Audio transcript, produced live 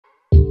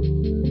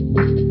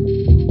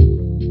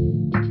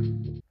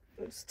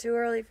It's too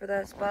early for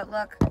this, but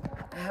look,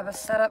 I have a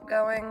setup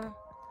going.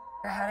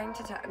 We're heading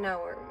to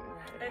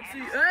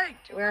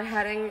we're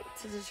heading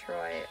to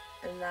Detroit,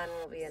 and then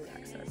we'll be in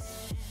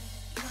Texas.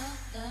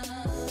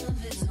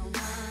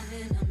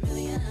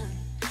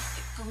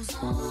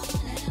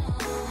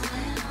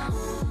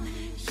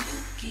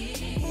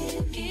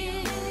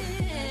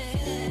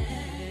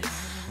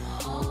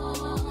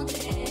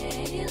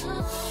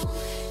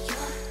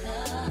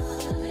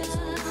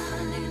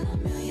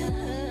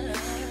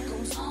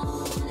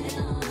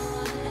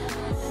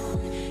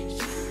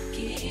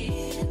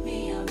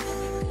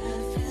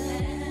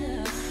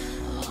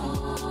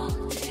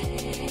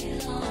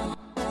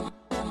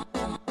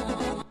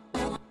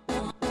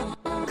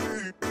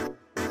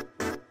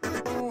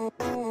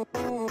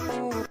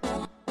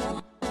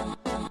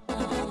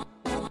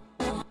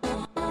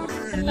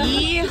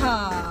 Yeehaw!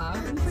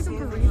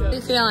 How are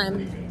you feeling?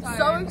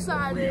 So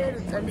excited.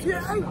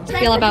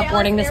 Feel about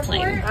boarding this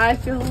plane? I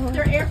feel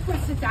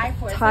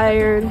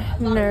tired,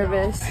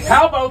 nervous.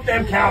 How about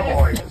them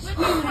Cowboys?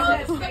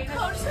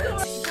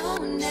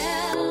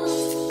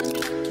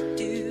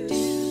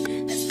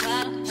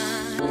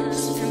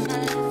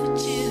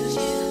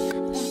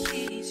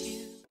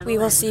 We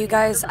will see you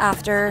guys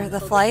after the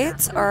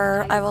flight,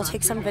 or I will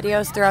take some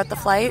videos throughout the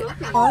flight.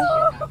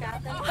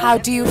 How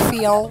do you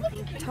feel?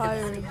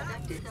 Tired.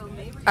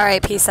 All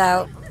right, peace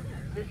out.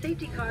 The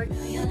safety card.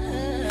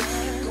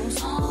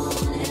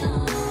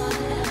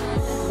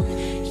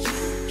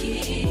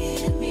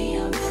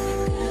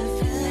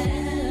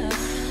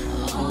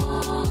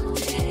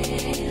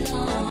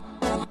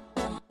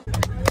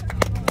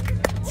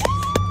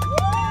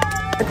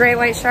 The Great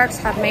White Sharks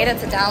have made it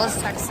to Dallas,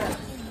 Texas.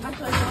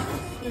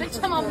 Bitch,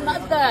 I'm a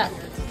mother.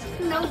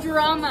 No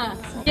drama.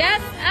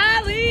 Yes,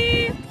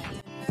 Ali!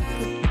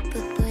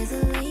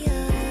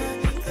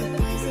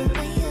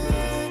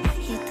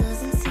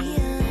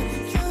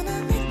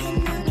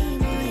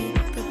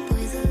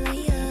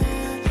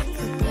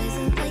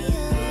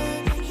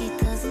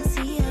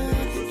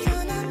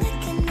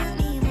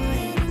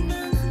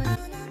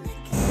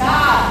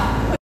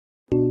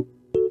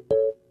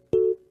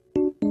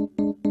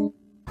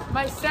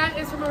 My set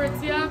is from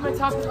Aritzia, my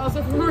top is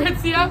also from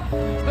Aritzia.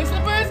 My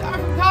slippers are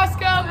from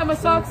Costco, and my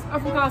socks are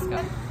from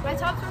Costco. My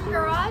top's from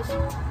Garage.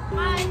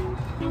 My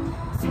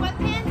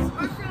sweatpants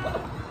are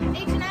from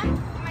H&M.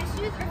 My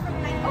shoes are from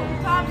Nike. Oh,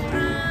 tops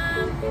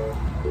from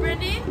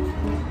Brindy.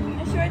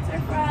 My shorts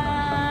are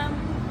from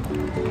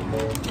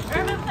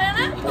Urban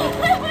Planet.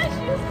 My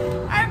shoes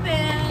are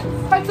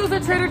Vans. Pretzels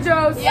at Trader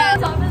Joe's. Yeah,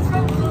 top is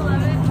from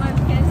Lululemon. My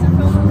pants are from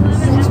Lululemon,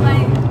 and my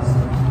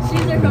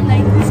shoes are from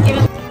Nike.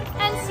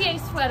 NCA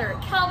sweater,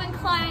 Calvin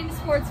Klein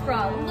sports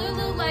bra,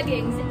 Lulu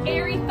leggings,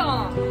 Airy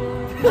thong,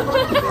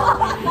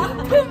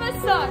 Puma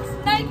socks,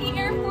 Nike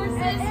Air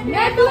Forces,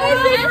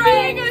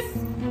 necklaces,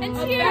 and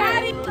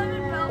tears.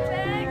 Lemon belt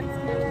bag,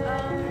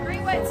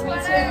 green white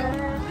sweater,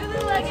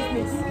 Lulu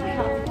leggings,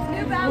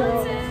 New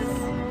Balances.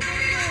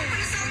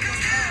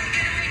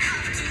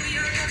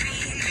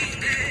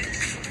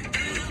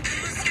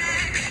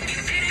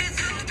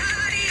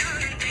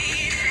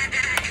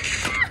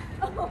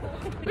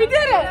 We did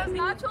it!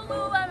 Nacho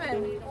Lululemon,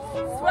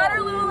 sweater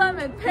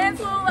Lululemon,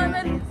 pants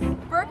Lululemon,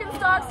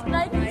 Birkenstocks,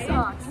 Nike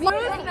socks,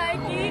 shoes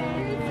Nike,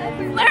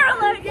 flare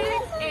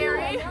leggings,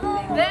 Airy,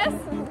 this,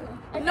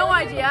 no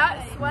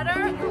idea,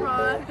 sweater,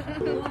 Garage,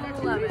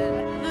 Lululemon.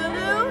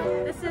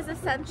 Lulu, this is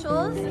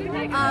essentials.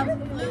 Lulu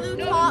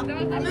top,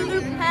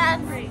 Lulu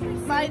pants.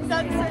 My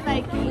dunks are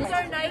Nike. These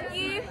are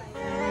Nike.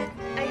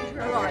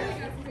 Garage.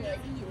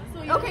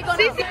 Okay, go now.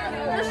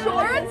 The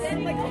shorts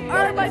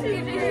are my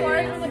PJ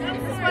shorts. The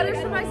sweaters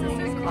from my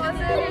sister's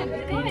closet.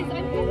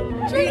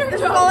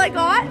 This is all I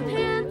got.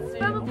 Pants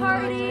from a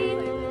party.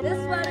 This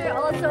sweater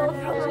also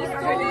from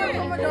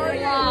a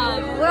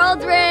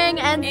World Ring,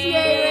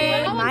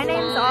 NCAA. My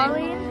name's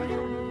Ollie.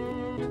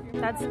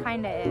 That's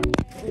kind of it.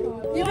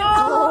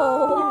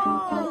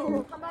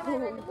 Whoa!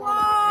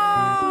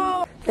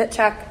 Whoa! Fit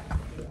check.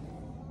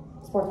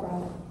 Sports bra.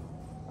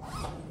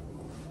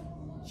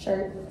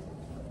 Shirt.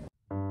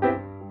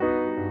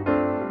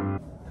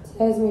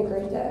 Today's gonna be a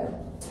great day.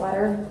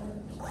 Sweater,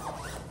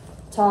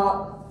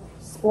 top,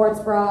 sports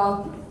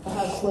bra. I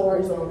have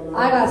slippers.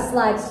 I got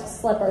slide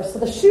slippers, so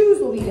the shoes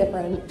will be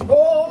different.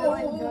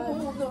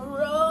 Oh, the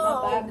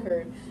road. My back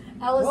hurt.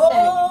 I was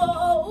sick.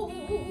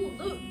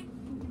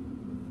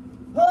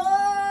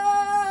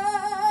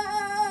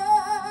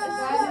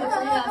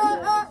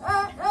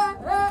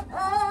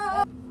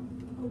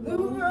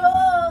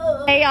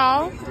 Hey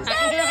y'all. We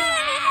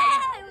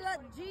got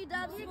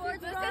Gdubs sports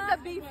bra,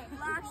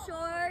 black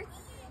shorts.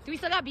 Do we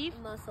still got beef?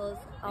 Muscles,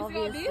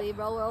 obviously,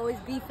 bro. We're always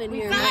beefing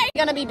here. We're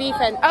gonna be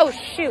beefing. Oh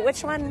shoot,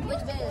 which one? Which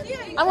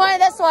band? I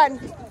wanted this one.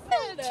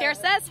 Cheers,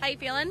 sis. How you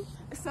feeling?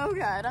 So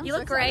good. You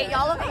look great.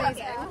 Y'all look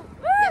amazing.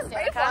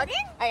 Are you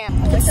vlogging? I am.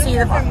 You can see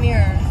the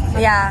mirror.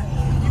 Yeah.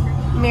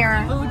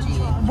 Mirror.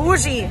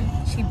 Bougie.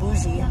 She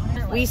bougie.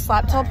 We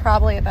slept till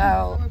probably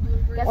about,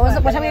 what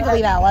time did we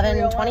leave at?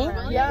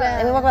 11:20? Yeah.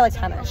 And we woke up at like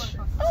 10ish.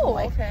 No.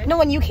 Okay. No,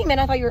 when you came in,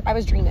 I thought I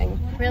was dreaming.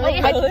 Really?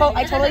 I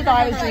totally thought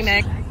I was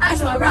dreaming.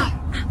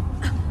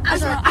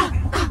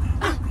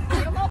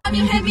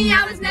 You hit me,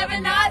 I was never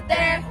not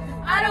there.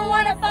 I don't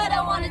wanna fight,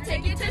 I wanna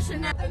take you to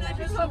Chanel. I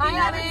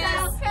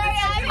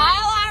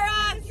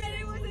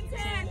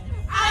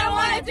don't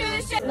wanna do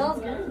this shit.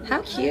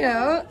 How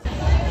cute.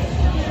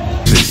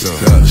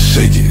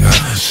 Shake it,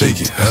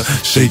 shake it,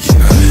 shake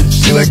it.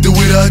 She like the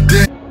way that I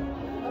dance.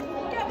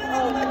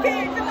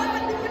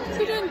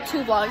 We're doing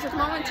 2 vlogs. It's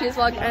Mom and T's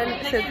vlog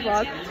and Shirt's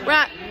vlog. We're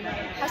at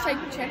hashtag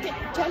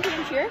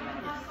champion cheer.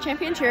 Is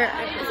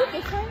it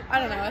this time? I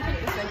don't know. I think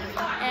this thing.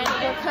 And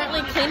we're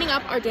currently cleaning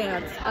up our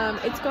dance.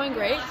 It's going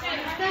great.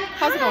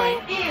 How's it going?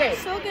 Great.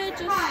 So good.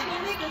 Just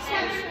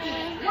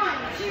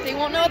they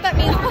won't know what that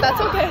means, but that's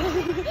okay.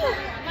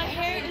 My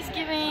hair is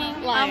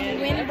giving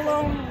Lion.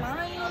 windblown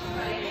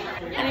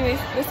lion. Anyways,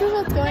 this is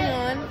what's going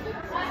on.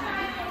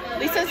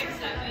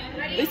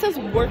 Lisa's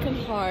working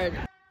hard.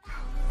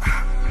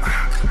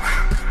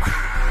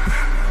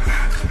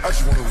 I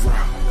just wanna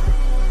rock.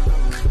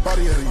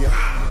 Body of the young.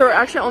 So we're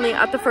actually only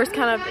at the first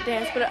kind of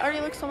dance, but it already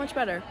looks so much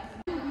better.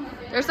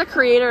 There's the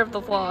creator of the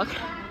vlog.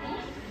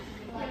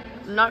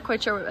 I'm not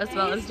quite sure what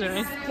Isabel is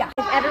doing. Yeah,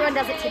 if everyone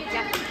does it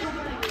together.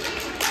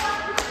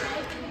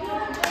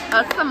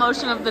 That's the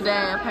motion of the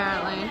day,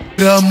 apparently.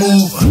 I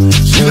move.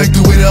 She like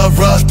the way that I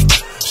rock.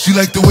 She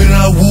like the way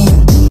that I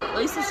woo.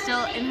 Lisa's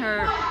still in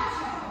her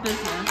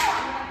business.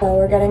 So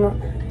we're getting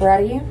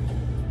ready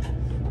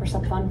for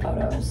some fun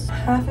photos.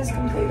 Half is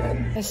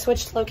completed. I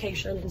switched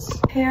locations.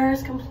 Hair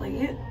is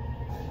complete.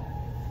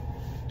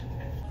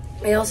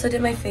 I also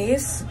did my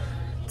face.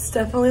 It's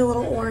definitely a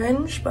little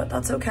orange, but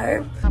that's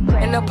okay.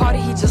 In the party,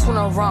 he just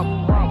wanna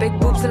rump. Big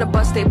boobs in the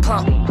bus, they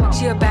plump.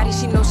 She a baddie,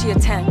 she knows she a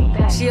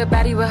 10. She a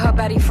baddie with her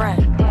baddie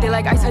friend. They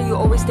like ice, how you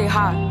always stay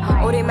hot.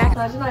 Oh, they max.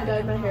 Imagine I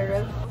dyed my hair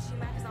red.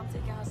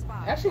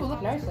 Actually, will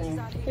look nice on you.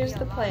 Here's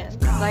the plan.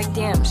 Like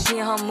damn, she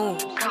in her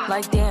mood.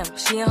 Like damn,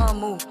 she in her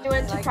mood. We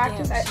went to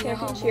practice at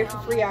Champion Cheer for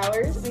 3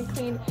 hours. We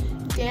cleaned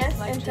dance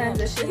and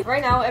transition.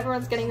 Right now,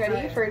 everyone's getting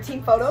ready for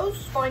team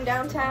photos. Going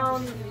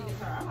downtown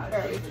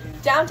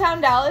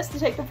Dallas to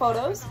take the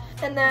photos.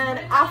 And then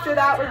after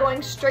that, we're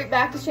going straight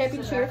back to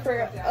Champion Cheer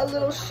for a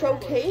little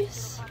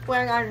showcase.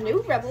 Wearing our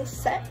new Rebel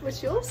set,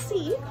 which you'll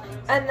see.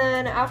 And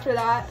then after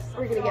that,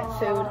 we're gonna get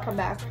food, come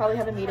back, probably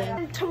have a meeting.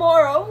 And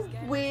tomorrow,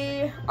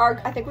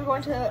 I think we're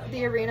going to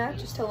the arena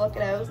just to look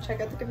it out,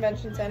 check out the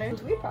convention center.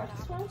 Do we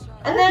practice tomorrow?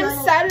 And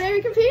then Saturday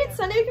we compete,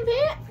 Sunday we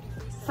compete.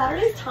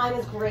 Saturday's time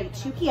is great,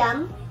 2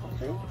 p.m.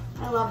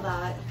 I love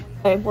that.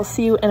 Okay, we'll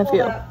see you in a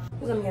few.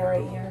 There's a mirror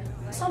right here.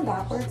 It's on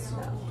backwards?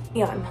 No.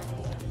 Yeah.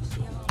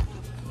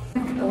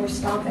 Oh, we're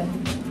stopping.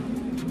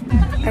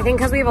 I think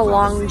because we have a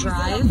long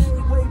drive,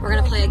 we're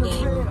gonna play a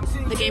game.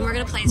 The game we're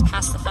gonna play is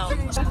pass the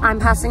phone. I'm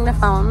passing the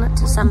phone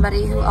to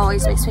somebody who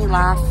always makes me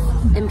laugh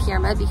in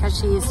pyramid because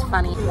she's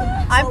funny.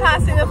 I'm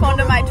passing the phone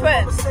to my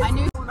twins.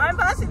 I'm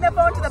passing the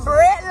phone to the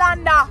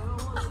Britlanda.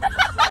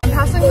 I'm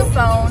passing the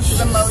phone to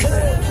the most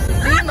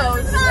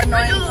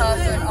annoying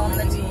person on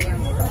the team.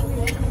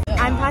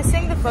 I'm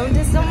passing the phone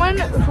to someone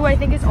who I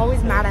think is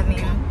always mad at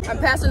me. I'm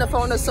passing the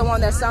phone to someone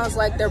that sounds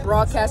like they're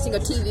broadcasting a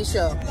TV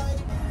show.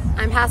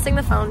 I'm passing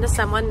the phone to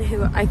someone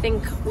who I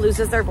think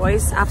loses their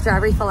voice after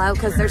every fill out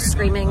because they're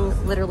screaming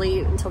literally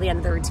until the end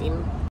of the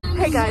routine.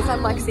 Hey guys,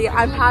 I'm Lexi.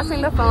 I'm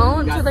passing the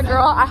phone to the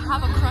girl I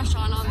have a crush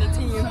on the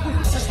team.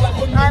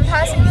 I'm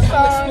passing the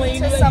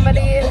phone to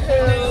somebody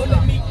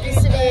who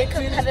used to be a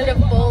competitive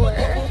bowler.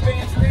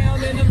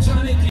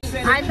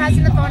 I'm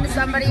passing the phone to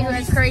somebody who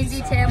has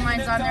crazy tan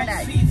lines on their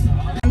neck.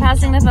 I'm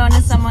passing the phone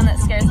to someone that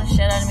scares the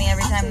shit out of me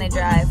every time they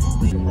drive.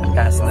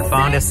 Passing the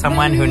phone to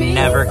someone who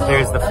never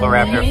clears the floor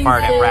after a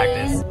fart at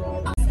practice.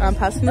 I'm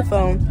passing the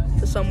phone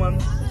to someone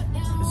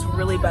who's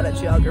really bad at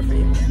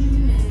geography.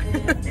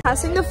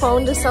 Passing the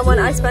phone to someone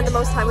I spend the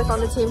most time with on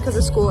the team because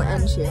of school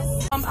and cheer.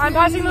 I'm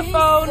passing the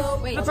phone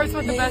to the person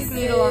with the best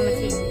needle on the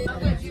team.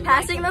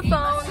 Passing the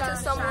phone to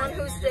someone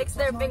who sticks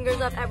their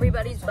fingers up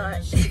everybody's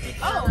butt.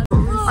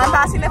 I'm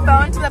passing the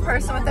phone to the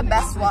person with the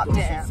best swap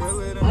dance.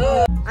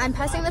 I'm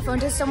passing the phone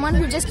to someone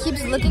who just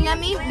keeps looking at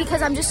me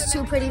because I'm just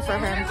too pretty for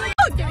him.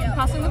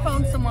 Passing the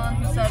phone to someone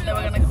who said they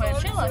were going to quit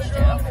cheer last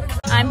year.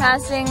 I'm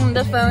passing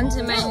the phone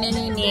to my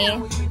mini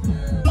me.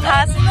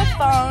 Passing the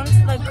phone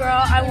to the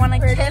girl I want to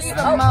kiss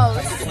the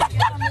most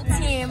on the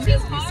team.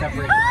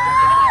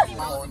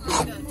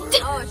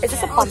 Is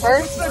this a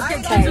plumper?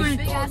 Okay.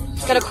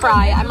 Gonna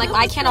cry. I'm like,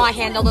 I cannot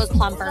handle those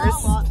plumpers.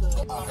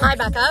 Hi,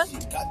 Becca.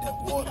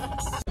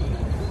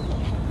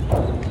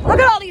 Look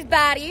at all these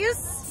baddies.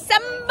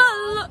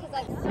 Assemble!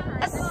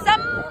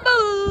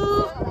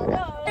 Assemble!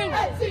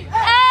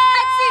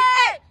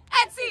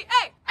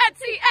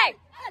 NCA!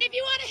 If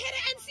you want to hit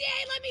an NCA,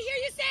 let me hear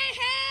you say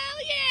hell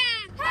yeah!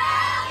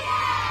 Hell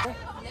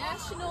yeah!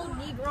 National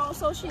Negro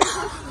Association.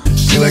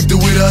 She like the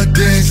way that I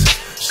dance.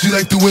 She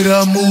like the way that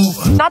I move.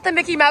 Not the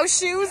Mickey Mouse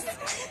shoes.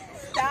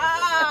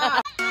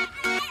 Stop.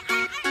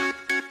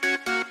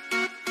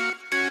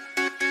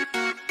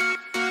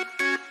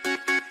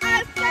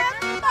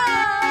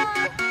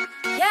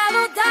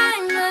 Yellow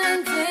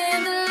diamonds in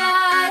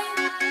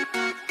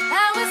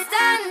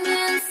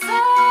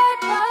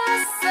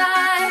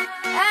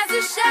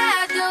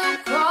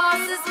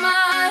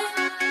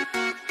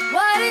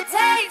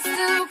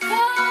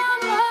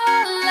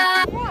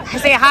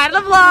Say hi to the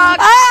vlog.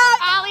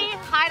 Allie,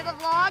 hi to the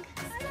vlog.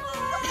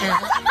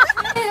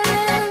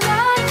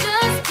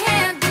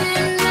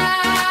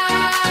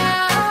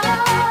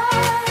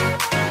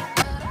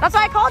 That's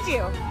why I called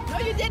you. No,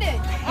 you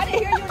didn't. I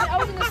didn't hear you. I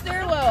was in the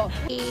stairwell.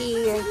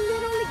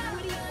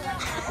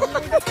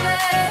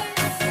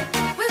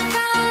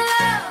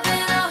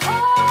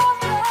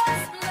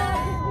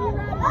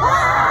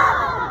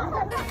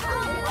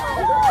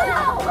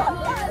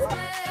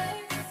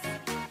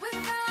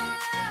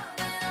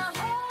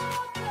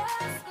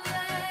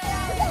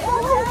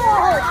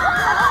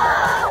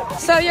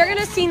 So you're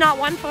gonna see not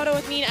one photo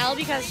with me and Elle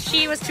because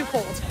she was too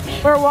cold.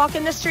 We're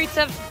walking the streets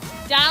of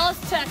Dallas,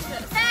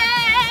 Texas.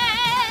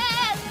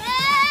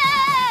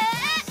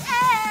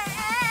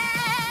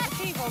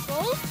 Okay,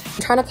 vocals.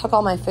 I'm trying to cook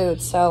all my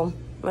food, so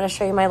I'm gonna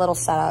show you my little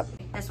setup.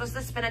 This was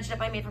the spinach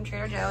dip I made from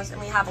Trader Joe's, and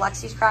we have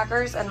Lexi's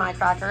crackers and my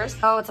crackers.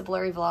 Oh, it's a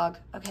blurry vlog.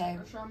 Okay.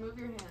 Move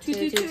your hand.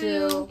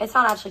 2. It's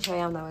not actually 2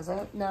 a.m. though, is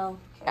it? No.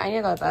 Okay, I need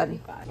to go to bed.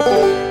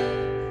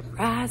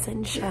 Rise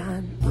and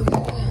shine.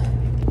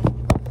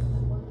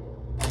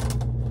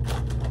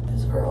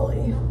 It's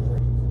early.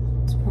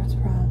 Sports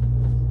bra.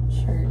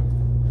 Shirt.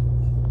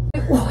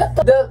 What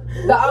the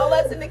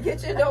outlets in the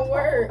kitchen don't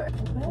work.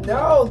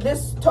 No,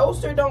 this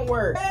toaster don't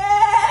work.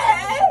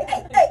 Hey!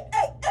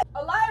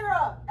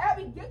 Elira!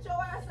 Abby, get your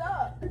ass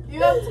up.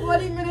 You have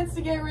 20 minutes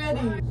to get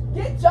ready.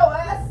 Get your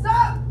ass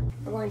up.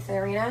 We're going to the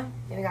arena.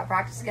 Then we got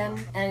practice again.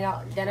 And we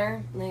got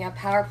dinner. And then we got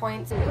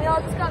PowerPoints. We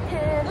all just got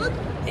pinned.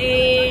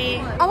 Hey.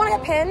 I want to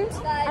get pinned.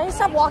 I need to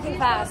stop walking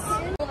fast.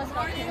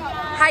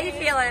 How you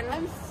feeling?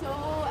 I'm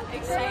so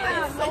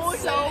excited.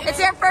 So It's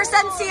your first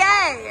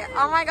NCA.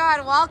 Oh my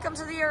God, welcome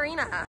to the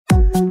arena.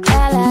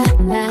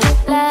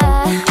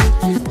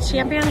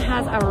 Champion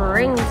has a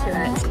ring to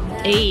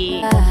it.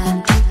 Hey.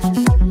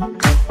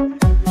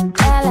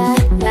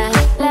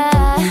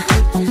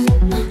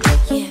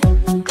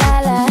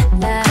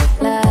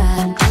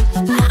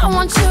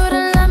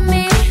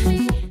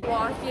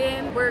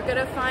 we're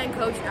gonna find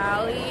Coach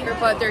Allie,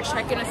 but they're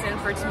checking us in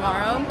for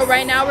tomorrow. But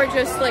right now we're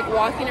just like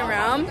walking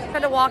around. I'm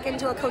gonna walk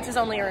into a coach's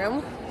only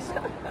room.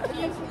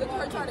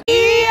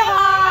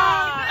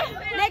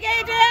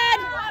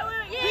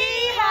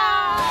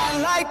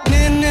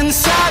 Lightning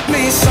inside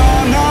me,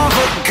 son of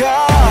a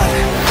god.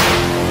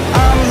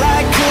 I'm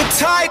like a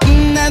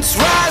titan that's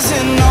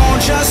rising, no,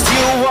 just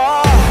you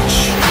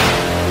watch.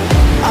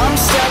 I'm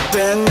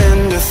stepping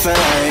into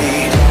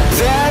fate,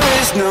 there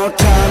is no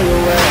time to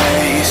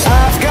waste.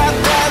 I've got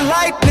that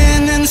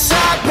lightning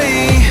inside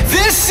me,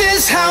 this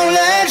is how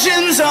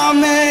legends are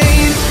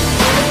made.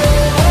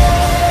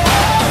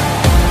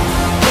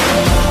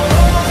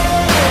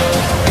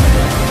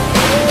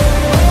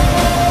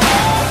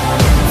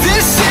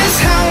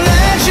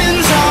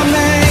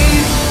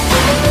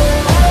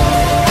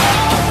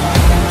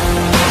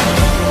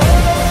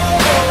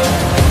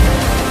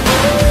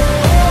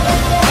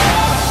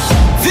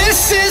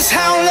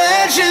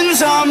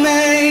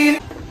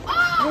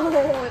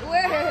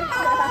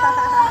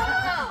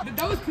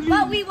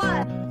 But we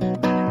won.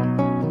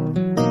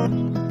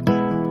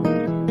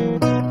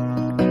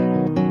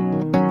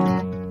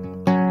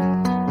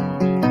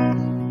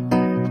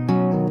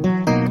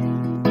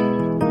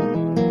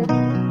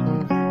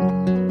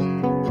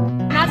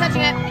 Not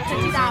touching it.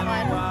 Touching that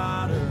one.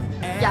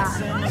 Yeah.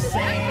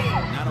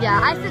 Yeah,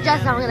 I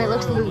suggest that one. It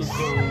looks loose.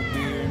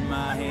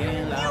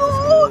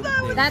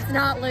 That's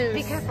not loose.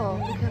 Be careful.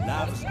 Be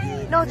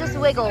careful. No, just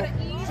wiggle.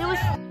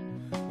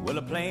 Well,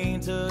 a plane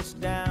touched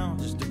down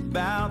just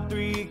about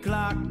 3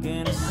 o'clock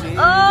and the city is still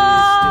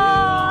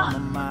on my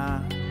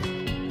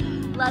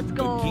mind. Let's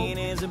go.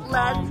 Bikinis and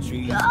palm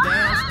trees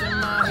danced in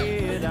my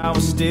head. I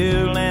was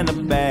still in the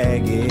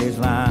baggage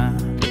line.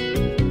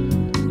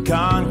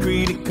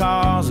 Concrete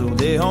cars, oh,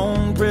 they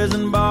own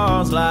prison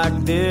bars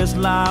like this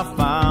life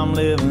I'm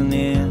living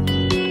in.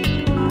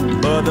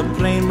 But the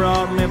plane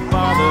brought me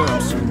farther.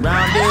 I'm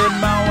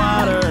surrounded by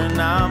water and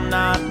I'm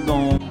not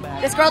going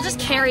back. This girl just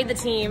carried the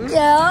team.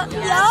 Yeah.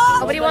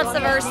 Nobody wants to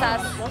verse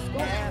us.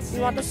 We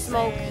want the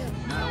smoke.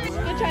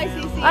 Good try,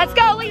 Cece. Let's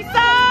go, Lisa!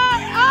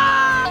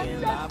 Oh!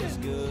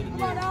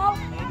 Come on out.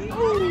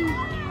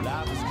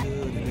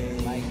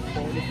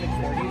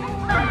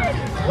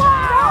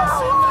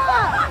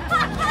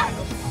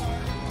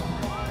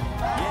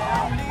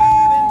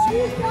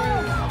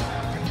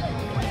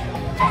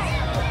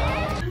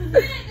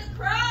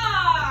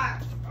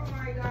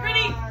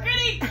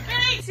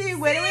 See,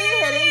 when are we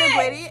hitting the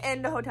Gwitty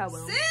and the hotel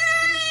room?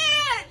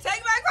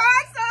 Take my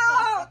Crocs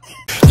out!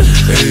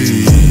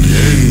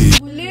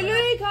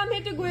 Lily, come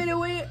hit the Gwitty.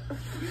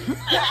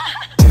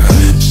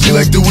 She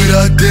like the way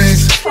that I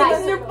dance.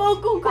 It's your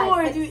vocal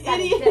cords, you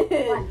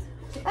idiot.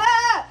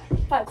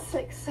 5,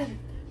 6, 7.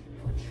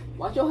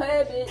 Watch your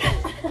head, bitch.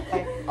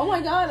 Oh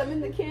my god, I'm in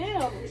the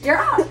camp. You're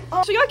out.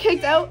 She got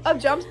kicked out of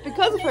jumps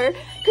because of her,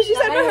 because she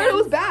said her hurdle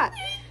was bad.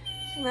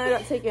 And then I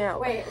got taken out.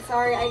 Wait,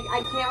 sorry, I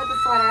can't with the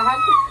sweater.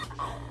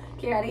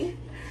 Okay, ready?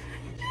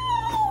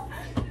 No.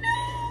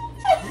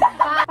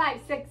 5,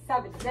 6,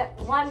 7,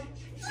 1,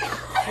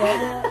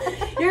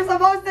 You're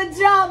supposed to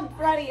jump.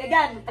 Ready,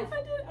 again.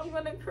 I'm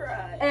gonna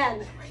cry.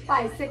 And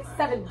 5, 6,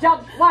 7,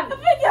 jump. 1. Oh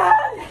my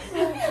god!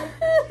 I'm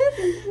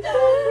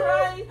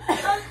crying.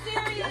 I'm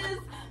serious.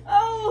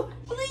 Oh,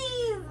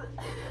 please.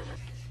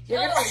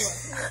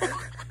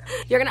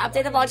 You're gonna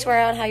update the vlog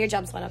tomorrow on how your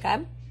jumps went,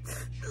 okay?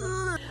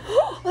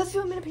 Let's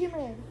do a minute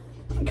pyramid.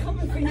 I'm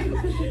coming for you.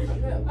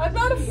 I'm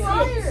not a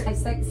flyer. 5,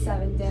 6,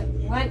 7, dip.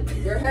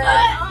 1. Your head.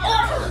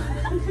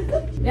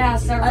 Yeah,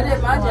 start. I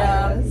did my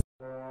job.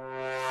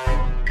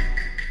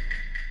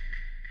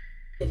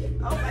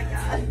 Oh my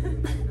god.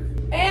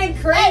 And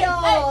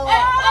cradle.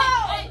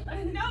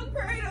 No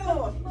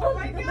cradle. Oh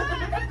my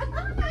god.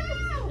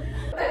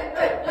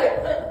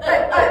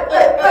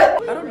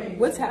 I don't know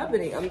what's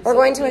happening. We're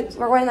going to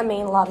the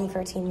main lobby for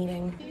a team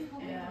meeting.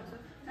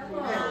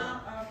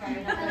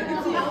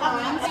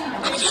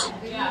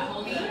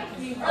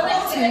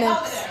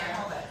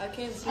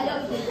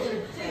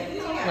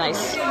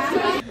 Nice.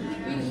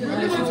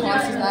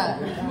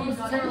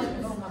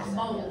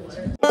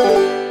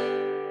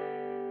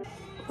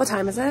 What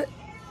time is it?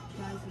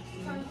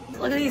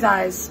 Look at these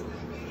eyes.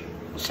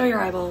 Show your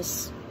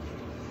eyeballs.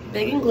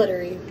 Big and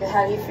glittery.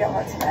 How do you feel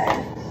about today?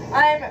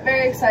 I'm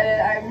very excited.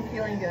 I'm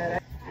feeling good.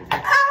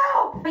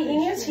 Ow! Wait, you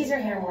need to tease your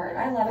hair more.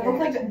 I love it. You look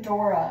like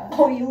Dora.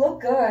 Oh, you look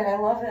good. I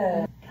love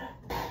it.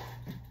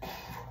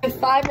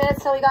 5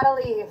 minutes till we gotta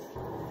leave.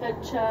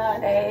 Good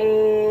job.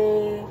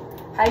 Hey.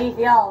 How do you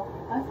feel?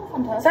 I feel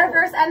fantastic. It's our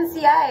first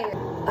NCA.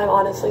 I'm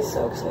honestly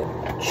so excited.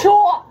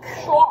 Shock.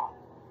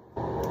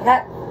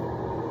 Okay.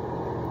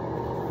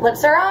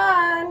 Lips are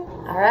on.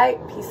 All right.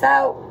 Peace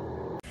out.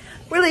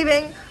 We're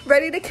leaving.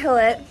 Ready to kill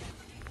it.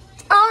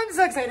 Oh, I'm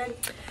so excited.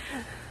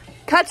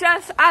 Catch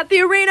us at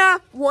the arena.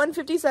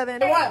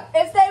 157.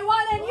 If they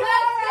won and you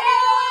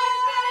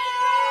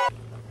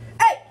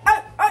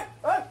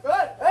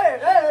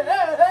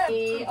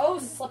Oh,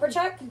 slipper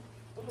check.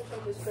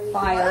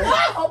 Fire.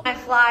 My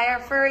flyer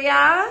for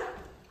ya.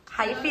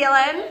 How you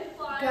feeling?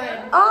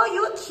 Good. Oh,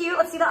 you look cute.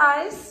 Let's see the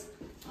eyes.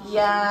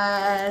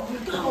 Yes.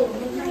 Go.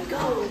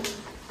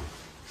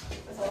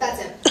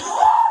 That's it.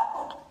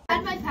 I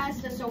had my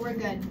pasta, so we're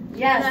good.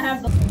 Yes.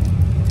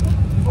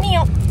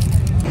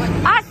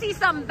 I see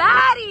some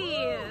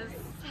baddies.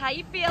 How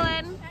you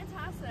feeling?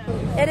 Fantastic.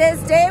 It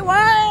is day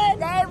 1.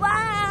 Day 1.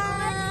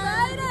 I'm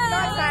excited. So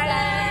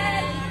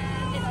excited.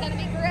 It's gonna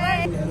be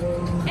great.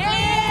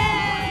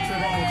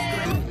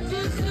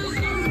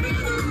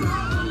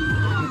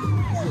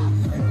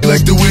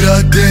 Like the way that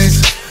I dance.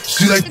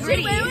 She like We're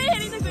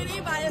hitting the gritty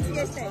by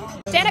the stage.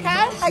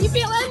 Danica, how you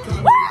feeling?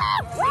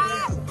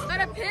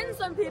 Gotta pin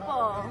some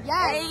people.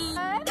 Yes.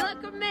 You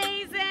look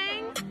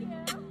amazing.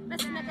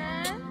 Miss Nicka.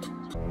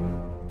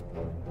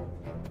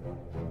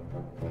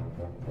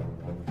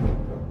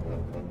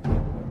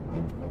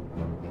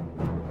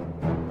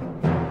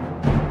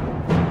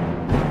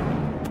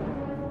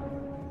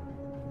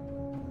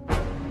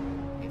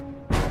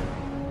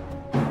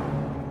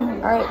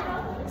 All right.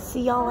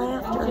 See y'all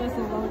after.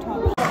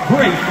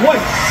 Great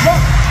white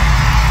shark.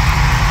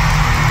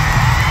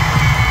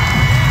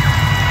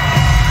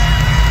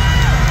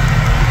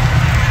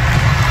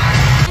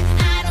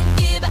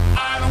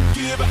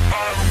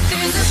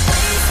 There's a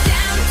place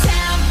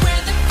downtown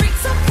where the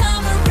freaks all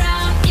come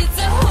around. It's a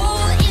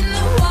hole in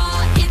the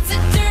wall. It's a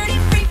dirty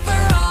free for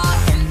all.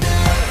 And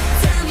they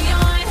turn me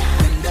on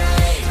when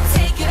they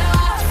take it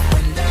off.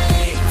 When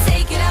they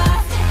take it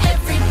off,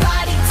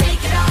 everybody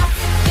take it off.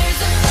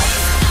 There's a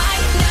place I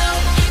know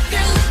if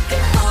you're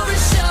looking for a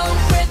show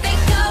where they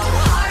go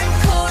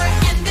hardcore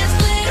and there's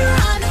glitter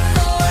on the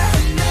floor.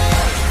 And they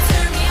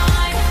turn me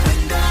on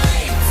when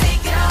they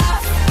take it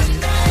off. When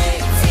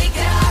they take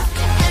it off,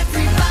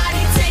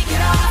 everybody take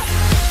it off.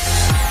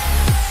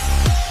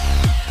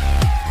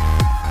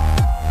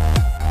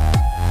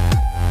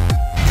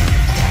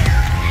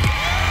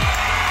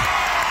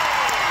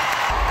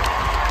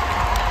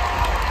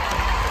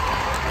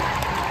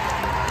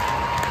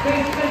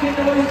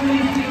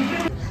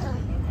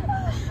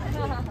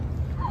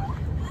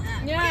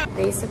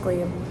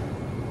 Basically,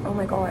 oh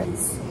my god.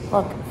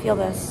 Look, feel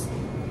this.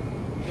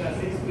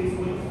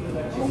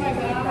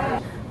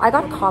 I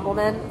got a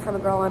compliment from a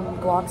girl on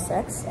Block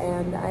 6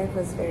 and I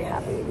was very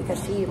happy because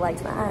she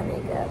liked my eye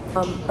makeup.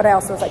 But I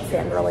also was like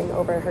fangirling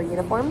over her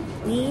uniform.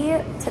 We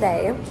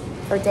today,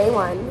 for day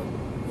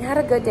 1, we had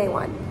a good day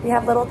 1. We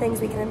have little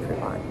things we can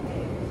improve on.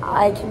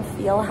 I can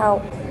feel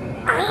how,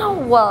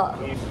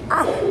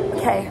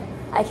 okay.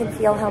 I can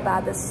feel how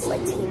bad this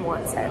like team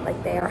wants it.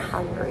 Like they are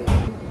hungry.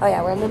 Oh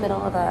yeah, we're in the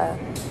middle of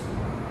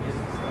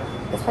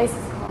this place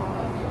is called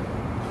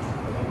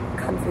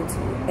Kung Fu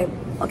Tea.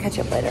 I'll catch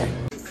you up later.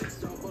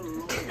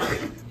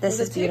 This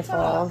is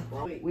beautiful.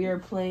 We are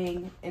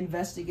playing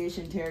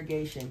investigation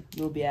interrogation.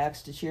 You will be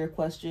asked to share a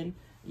question.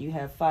 You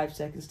have 5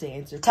 seconds to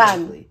answer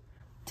correctly.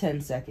 10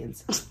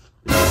 seconds.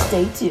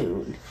 Stay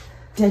tuned.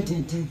 Dun,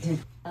 dun, dun, dun.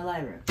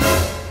 Elira.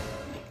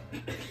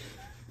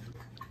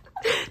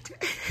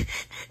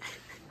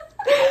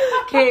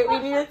 Okay, we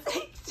need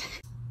to.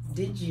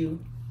 Did you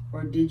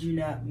or did you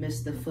not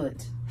miss the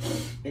foot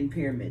in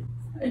pyramid?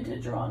 I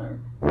did draw on her.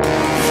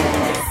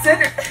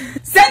 Send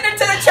her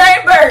to the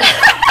chamber!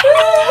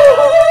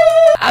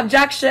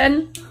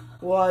 Objection.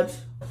 What?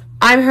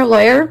 I'm her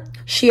lawyer.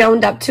 She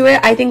owned up to it.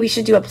 I think we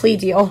should do a plea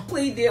deal.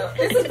 Plea deal.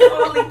 This is the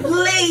only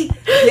plea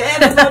you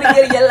ever going to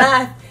get in your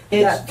life.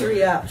 You got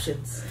 3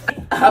 options.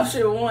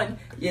 Option 1,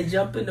 you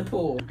jump in the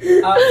pool.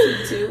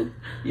 Option 2,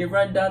 you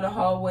run down the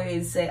hallway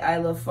and say, I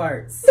love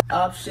farts.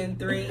 Option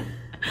 3,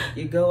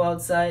 you go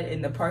outside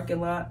in the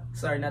parking lot.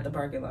 Sorry, not the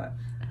parking lot.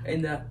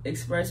 In the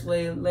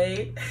expressway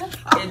lane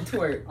and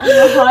twerk. On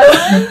the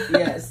highway?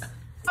 Yes.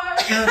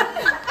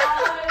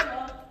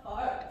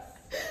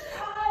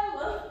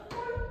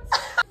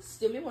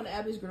 Steal me one of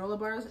Abby's granola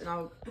bars and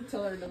I'll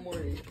tell her in the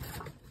morning.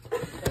 Your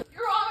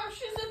Honor,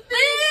 she's a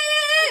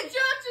thief! The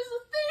judge is a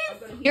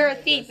thief! You're a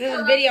thief. This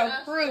is video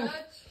proof.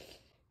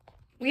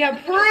 We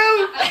have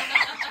proof.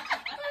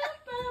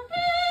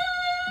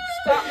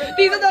 Stop.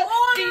 These are the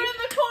order in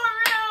the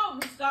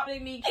courtroom. Stop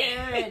me,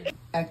 Karen.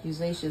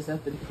 Accusations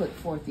have been put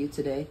forth you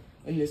today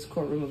in this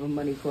courtroom of a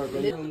money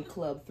courtroom. Room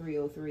Club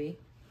 303.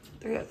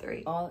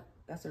 303.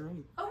 That's a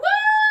room. Oh,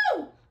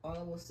 woo! All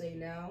I will say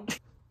now.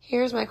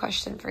 Here's my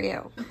question for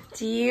you.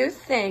 Do you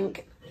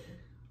think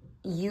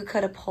you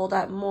could have pulled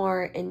up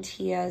more in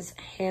Tia's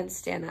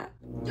handstand up?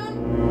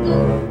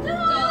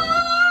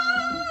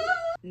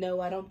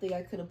 No, I don't think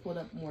I could have pulled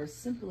up more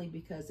simply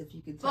because if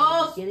you could tell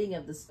in the beginning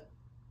of the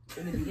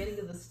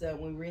stunt,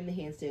 when we were in the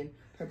handstand,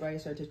 her body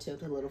started to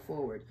tilt a little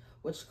forward,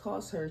 which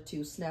caused her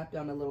to snap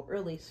down a little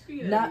early.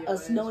 Not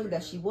us knowing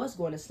that she was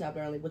going to snap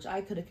down early, which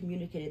I could have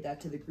communicated that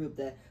to the group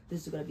that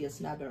this is going to be a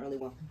snap down early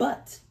one.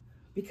 But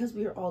because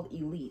we are all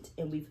elite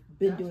and we've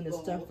been doing this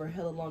stuff for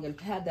hella long and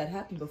had that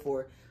happen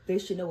before, they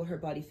should know what her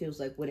body feels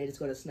like when it is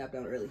going to snap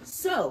down early.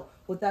 So,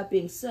 with that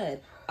being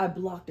said, I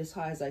blocked as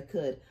high as I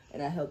could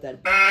and I held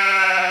that,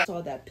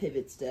 saw that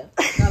pivot step,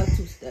 not a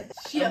 2-step,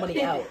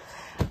 money out.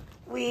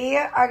 We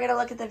are going to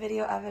look at the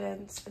video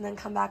evidence and then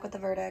come back with the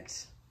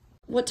verdict.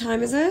 What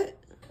time is it?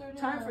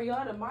 Time for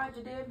y'all to mind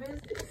your damn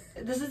business.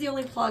 This is the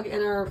only plug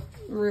in our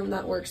room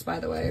that works,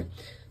 by the way.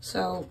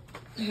 So,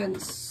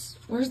 hence,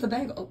 where's the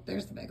bagel? Oh,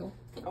 there's the bagel.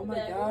 Oh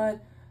my god.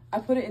 I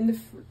put it in the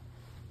fridge.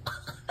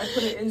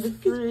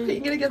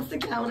 Being it against the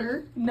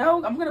counter.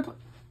 No, I'm gonna put.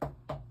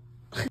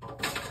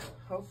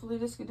 Hopefully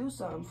this can do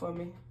something for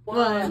me.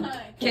 One,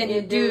 can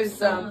you do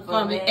something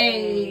for me?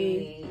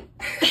 Hey.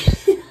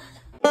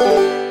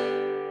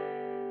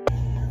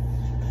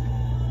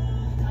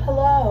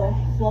 Hello,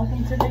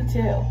 welcome to day 2.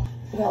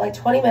 We got like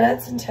 20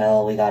 minutes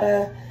until we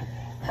gotta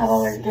have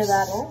all our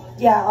skedaddle.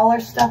 Yeah, all our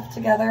stuff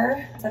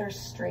together that are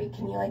straight.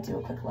 Can you like do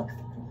a quick look?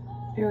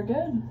 You're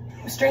good.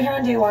 Straight hair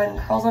on day 1,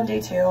 curls on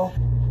day 2.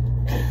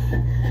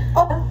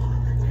 Oh.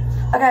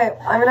 Okay,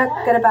 I'm gonna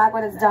get it back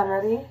when it's done.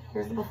 Ready?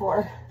 Here's the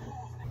before.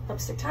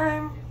 Lipstick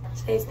time.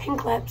 Today's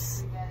pink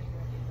lips.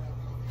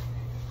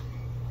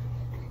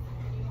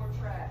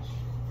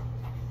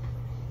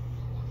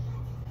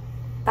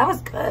 That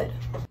was good.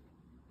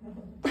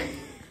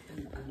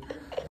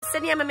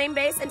 Sydney, I'm a main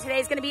base, and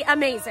today's gonna be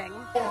amazing.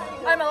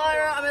 I'm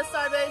Elira, I'm a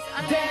star base,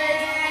 I'm a main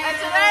base, and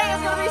today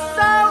is gonna be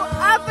so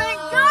epic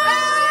good!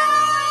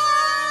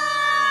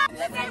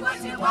 This ain't what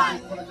you want!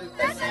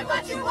 This ain't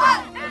what you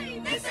want!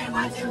 This ain't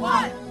what you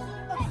want!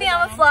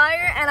 I'm a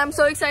flyer, and I'm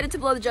so excited to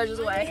blow the judges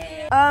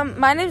away.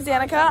 My name's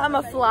Danica, I'm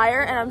a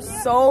flyer, and I'm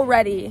so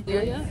ready.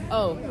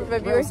 Oh,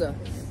 Rosa.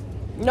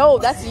 No,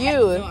 that's you.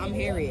 No, I'm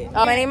Harriet.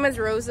 My name is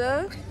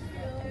Rosa.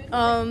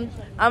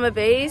 I'm a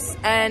base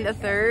and a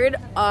third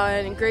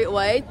on Great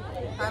White.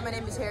 Hi, my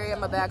name is Harry.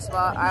 I'm a back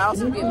spot. I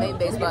also be a main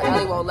base, but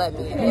Ellie won't let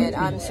me. And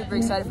I'm super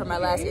excited for my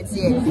last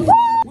NCA.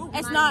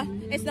 It's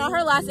not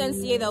her last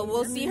NCA though.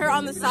 We'll see her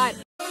on the side.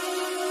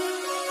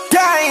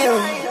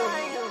 Damn.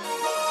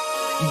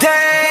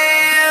 Damn.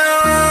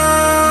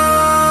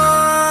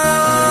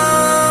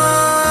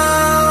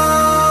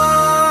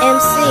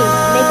 MC,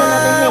 make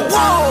another hit.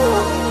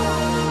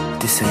 Whoa.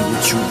 This ain't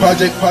what you want.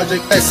 Project,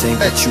 This ain't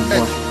what you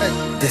want.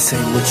 This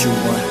ain't what you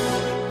want.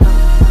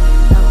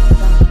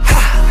 Ha!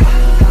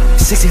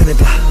 1600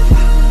 block.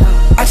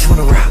 I just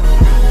wanna rock.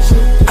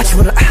 I just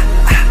wanna.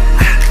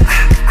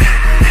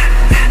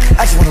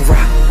 I just wanna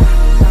rock.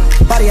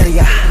 Body out of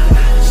ya.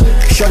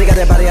 Shorty got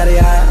that body out of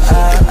ya.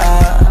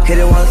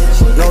 Hit it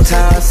once, no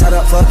time. Shut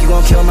up, fuck, you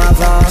gon' kill my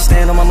vibe.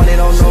 Stand on my money,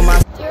 don't know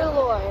my. Dear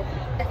Lord,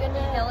 give me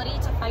the ability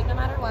to fight no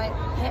matter what,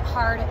 hit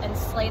hard, and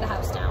slay the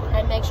house down.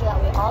 And make sure that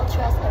we all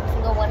trust every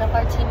single one of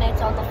our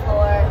teammates on the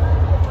floor.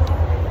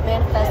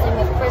 Manifesting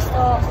with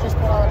Crystal, just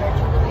put all of our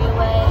jewelry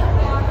away.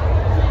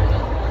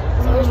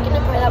 So we're just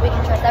gonna pray that we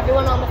can trust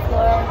everyone on the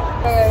floor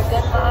for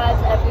good vibes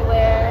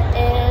everywhere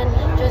and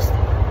just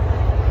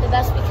the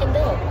best we can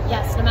do.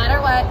 Yes, no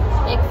matter what,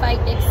 big fight,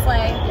 big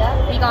slay. Yeah.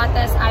 We got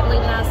this. I believe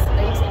in us. Are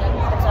you excited?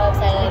 I'm so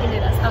excited. We can do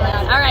this. Oh my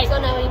god. All right.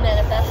 So now we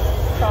manifest.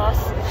 Cross.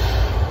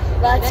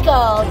 Let's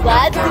go.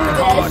 Let's do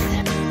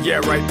this. Yeah,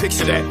 right,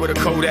 picture that with a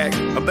Kodak.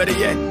 Or better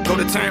yet, go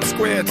to Times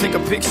Square, take a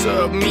picture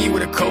of me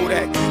with a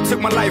Kodak. Took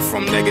my life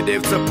from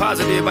negative to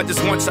positive, I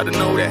just want y'all to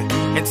know that.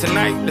 And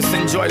tonight, let's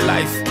enjoy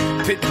life.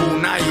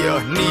 Pitbull,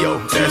 Naya, Neo,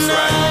 that's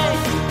right.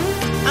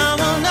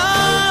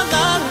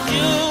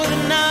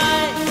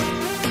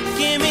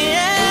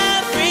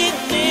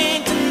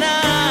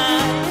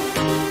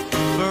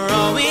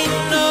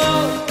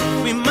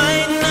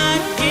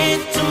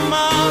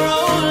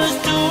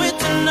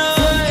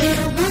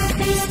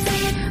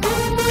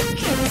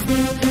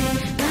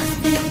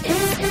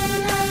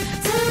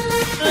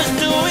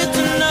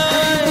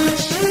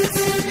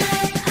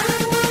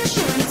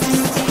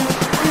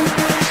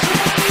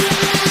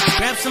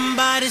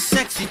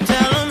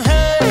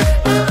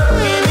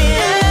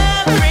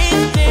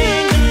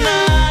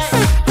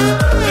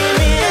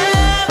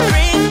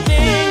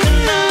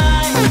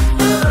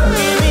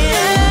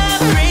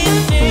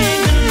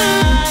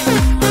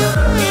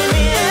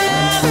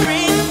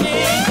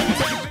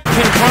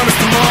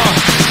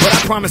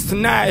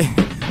 tonight.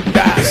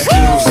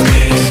 Excuse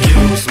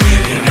me,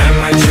 and I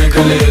might drink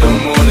a little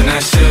more than I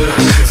should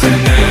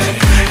tonight.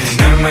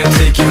 And I might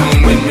take you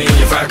home with me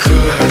if I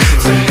could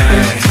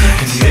tonight.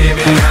 And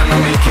baby, I'ma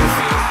make you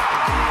feel.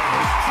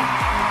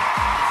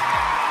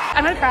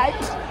 I'm gonna cry.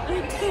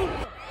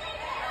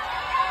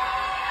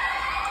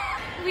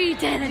 We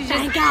did it,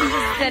 thank God. We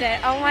just did it,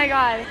 oh my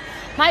God.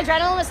 My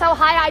adrenaline was so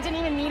high, I didn't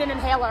even need an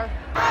inhaler.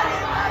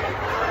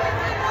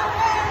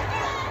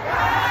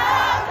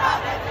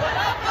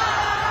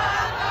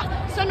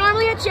 So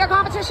normally at cheer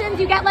competitions,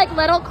 you get like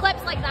little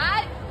clips like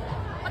that.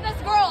 But this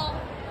girl,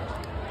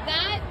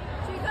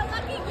 she's a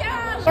lucky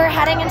girl. We're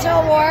heading into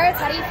awards.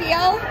 How do you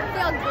feel?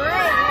 Feel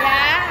great.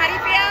 Yeah, how do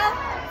you feel?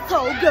 So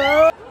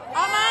good.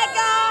 Oh my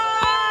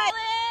God!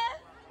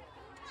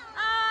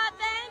 Oh,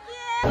 thank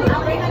you!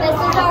 This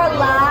is our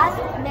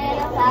last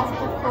Manifest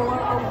 4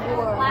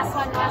 award. Last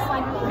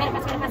one.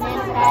 Manifest.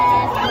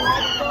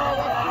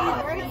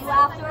 You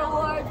after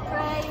awards,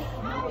 pray.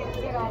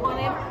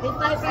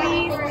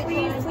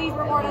 Please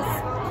reward us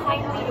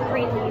kindly and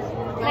greatly.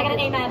 Can I get an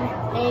amen?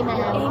 Amen.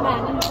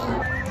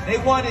 They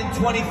won in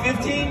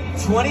 2015,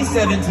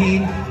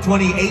 2017,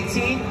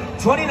 2018,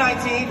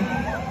 2019,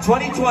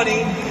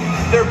 2020.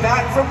 They're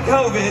back from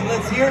COVID.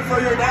 Let's hear it for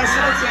your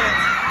national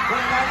champs.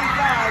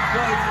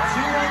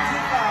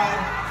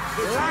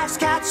 195.2125. Life's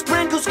got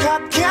sprinkles,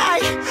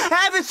 cupcake,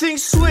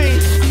 everything's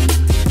sweet.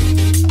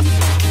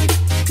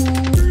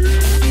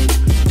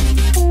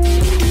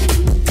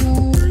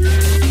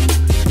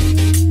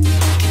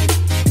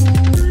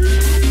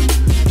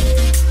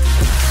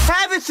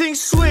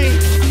 Everything's sweet.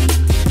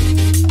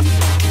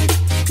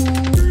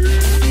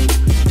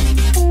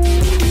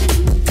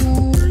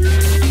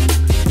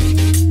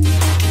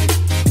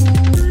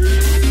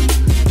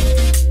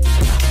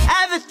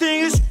 Everything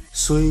is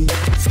sweet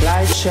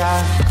like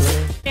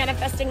chocolate.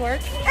 Manifesting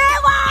work.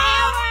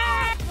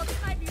 Look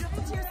at my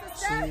beautiful cheer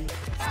sister.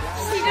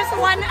 She just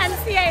won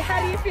NCA. How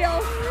do you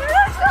feel?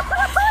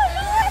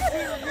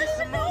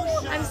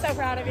 I'm so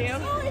proud of you. Oh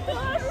my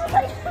gosh.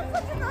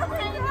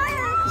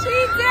 She did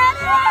it!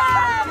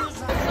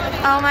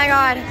 Oh my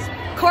God.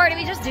 Corey, did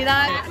we just do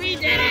that? We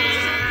did it!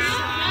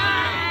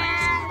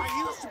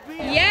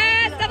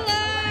 Yes, double O!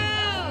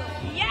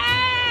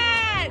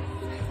 Yes!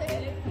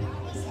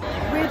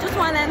 We just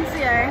won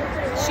NCA.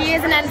 She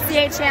is an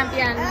NCA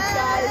champion.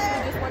 Guys,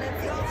 we just won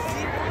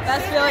NCA.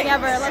 Best feeling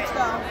ever. Let's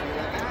go.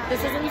 This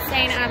is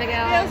insane,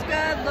 Abigail. Feels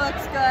good,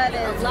 looks good,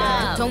 is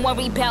good. Don't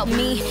worry about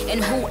me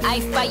and who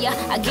I fire.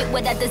 I get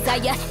what I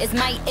desire, it's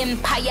my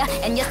empire.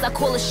 And yes, I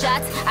call the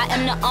shots, I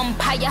am the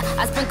umpire.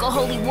 I sprinkle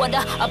holy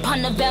water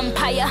upon the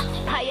vampire.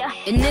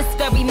 In this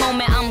very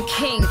moment, I'm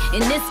king.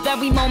 In this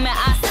very moment,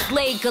 I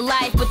slay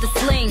Goliath with the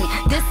sling.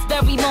 This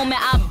very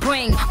moment, I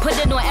bring, put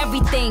it on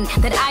everything.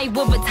 That I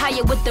will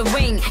retire with the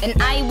ring.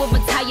 And I will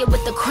retire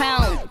with the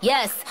crown.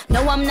 Yes,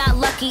 no, I'm not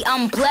lucky,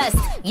 I'm blessed.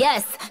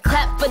 Yes,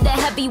 clap for the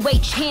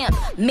heavyweight champ,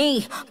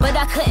 me. But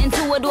I couldn't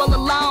do it all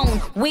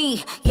alone.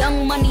 We,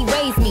 young money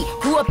raised me.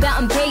 Grew up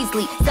out in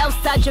Paisley,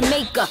 Southside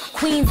Jamaica,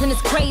 Queens, and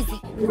it's crazy.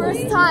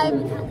 First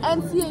time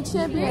NCA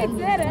champion.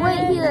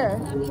 Right here.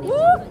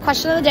 Woo!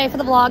 Question of the day for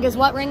the vlog is,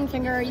 what ring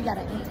finger are you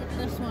getting?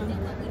 This one.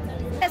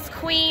 It's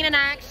queen in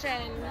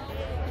action.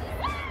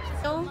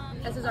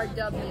 This is our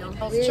dub meal.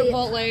 It's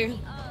Chipotle.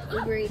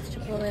 Uber Eats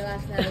Chipotle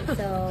last night,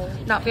 so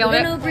not feeling it.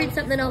 We're gonna Uber Eats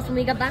something else when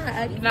we get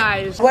back.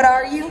 Nice. What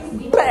are you?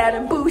 Bad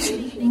and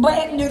bougie.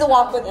 But do the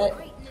walk with it.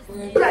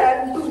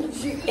 Bad and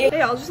bougie. Hey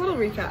y'all, just a little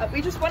recap.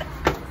 We just won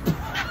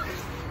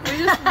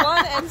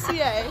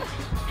NCA.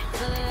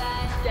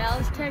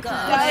 Dallas, Texas.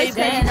 Guys,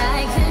 that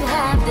I could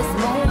have this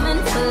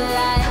moment for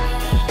life.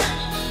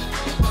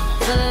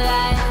 For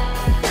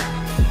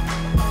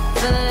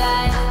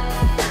life.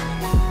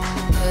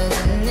 'Cause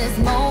in this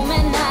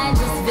moment I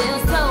just feel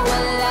so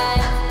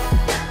alive.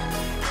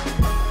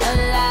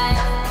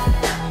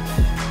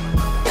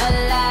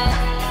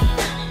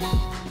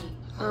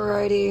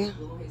 Alrighty,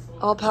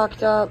 all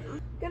packed up.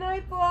 Good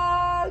night,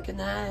 vlog. Good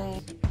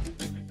night.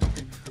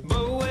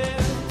 But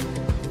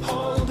we'll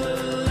hold the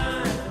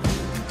line.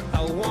 I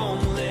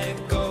won't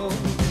let go.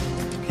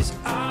 'Cause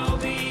I'll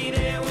be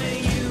there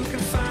when you can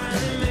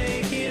finally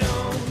make it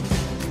home.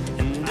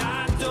 And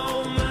I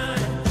don't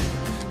mind.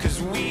 'Cause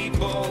we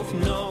both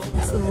know.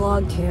 It's the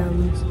vlog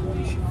cam.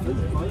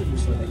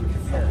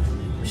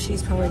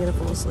 She's probably gonna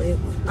fall asleep.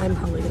 I'm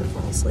probably gonna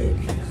fall asleep.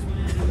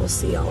 We'll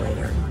see y'all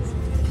later.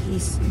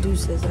 Peace.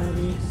 Deuces,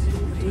 Abby.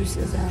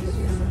 Deuces,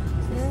 Abigail.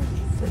 Yeah.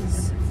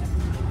 Peace.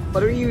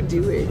 What are you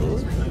doing?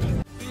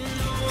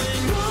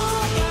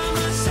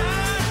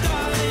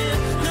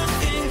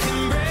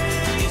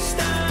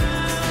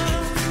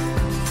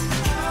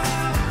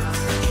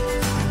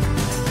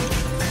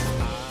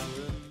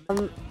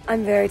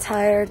 I'm very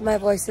tired. My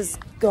voice is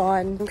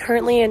gone. I'm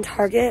currently in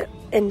Target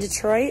in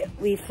Detroit.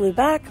 We flew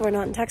back. We're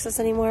not in Texas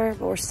anymore,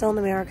 but we're still in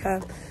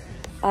America.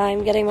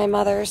 I'm getting my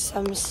mother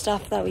some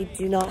stuff that we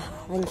do not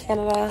have in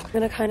Canada. I'm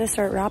gonna kind of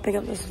start wrapping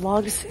up this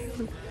vlog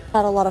soon.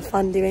 Had a lot of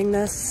fun doing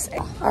this.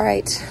 All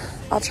right,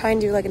 I'll try and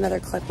do like another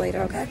clip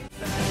later, okay?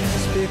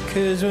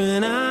 Because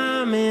when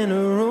I'm in a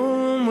room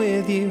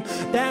with you,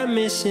 that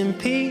missing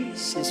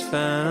piece is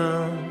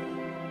found.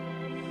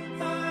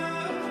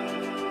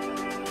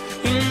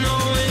 You know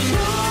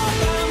when